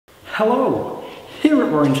Hello! Here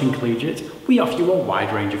at Warrington Collegiate, we offer you a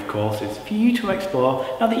wide range of courses for you to explore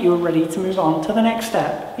now that you are ready to move on to the next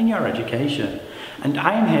step in your education. And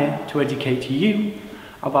I am here to educate you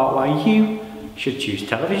about why you should choose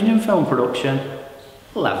television and film production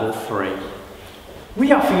level 3.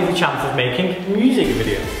 We offer you the chance of making a music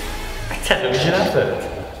video, a television advert,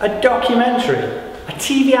 a documentary, a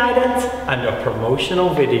TV ident, and a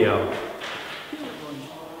promotional video.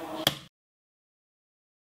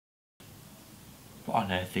 What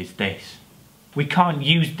on earth is this? We can't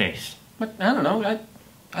use this. But I don't know.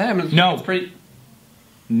 I haven't. No. It's pretty.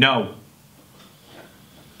 No.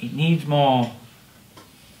 It needs more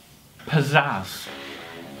pizzazz,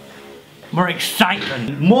 more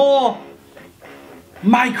excitement, more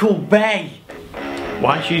Michael Bay.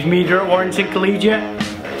 Why choose media at Warrington Collegiate?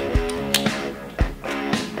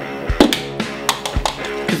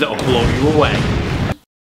 Because it'll blow you away.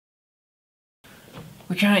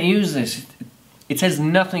 We can't use this. It says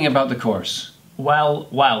nothing about the course. Well,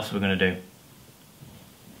 what else are we going to do?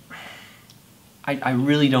 I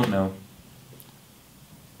really don't know.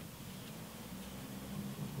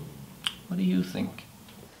 What do you think?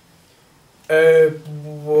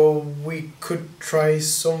 Well, we could try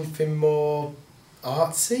something more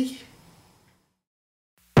artsy.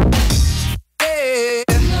 Hey,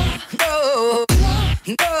 no.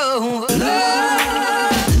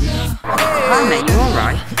 Hi mate, you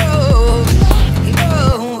alright?